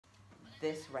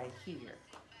this right here.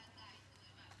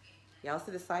 Y'all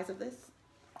see the size of this?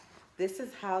 This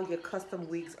is how your custom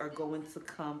wigs are going to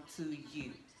come to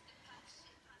you.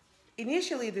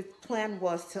 Initially, the plan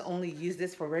was to only use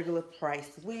this for regular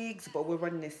priced wigs, but we're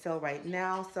running a sale right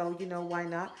now, so you know, why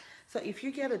not? So if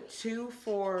you get a 2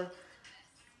 for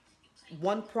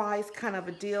one price kind of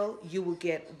a deal, you will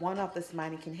get one of this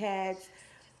mannequin heads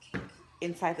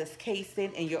inside this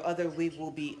casing, and your other wig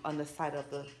will be on the side of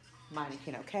the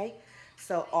mannequin, okay?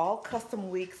 So all custom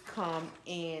wigs come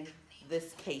in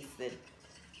this casing.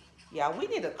 Yeah, we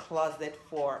need a closet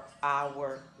for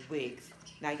our wigs.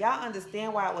 Now, y'all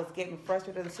understand why I was getting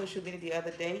frustrated on social media the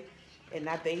other day, and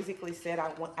I basically said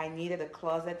I needed a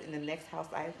closet in the next house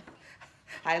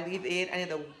I live in. I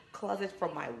need a closet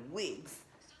for my wigs.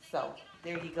 So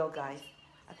there you go, guys.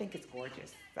 I think it's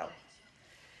gorgeous. So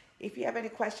if you have any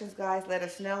questions, guys, let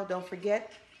us know. Don't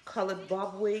forget, colored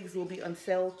bob wigs will be on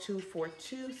sale 2 for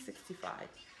 $265.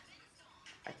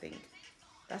 I think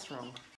that's wrong.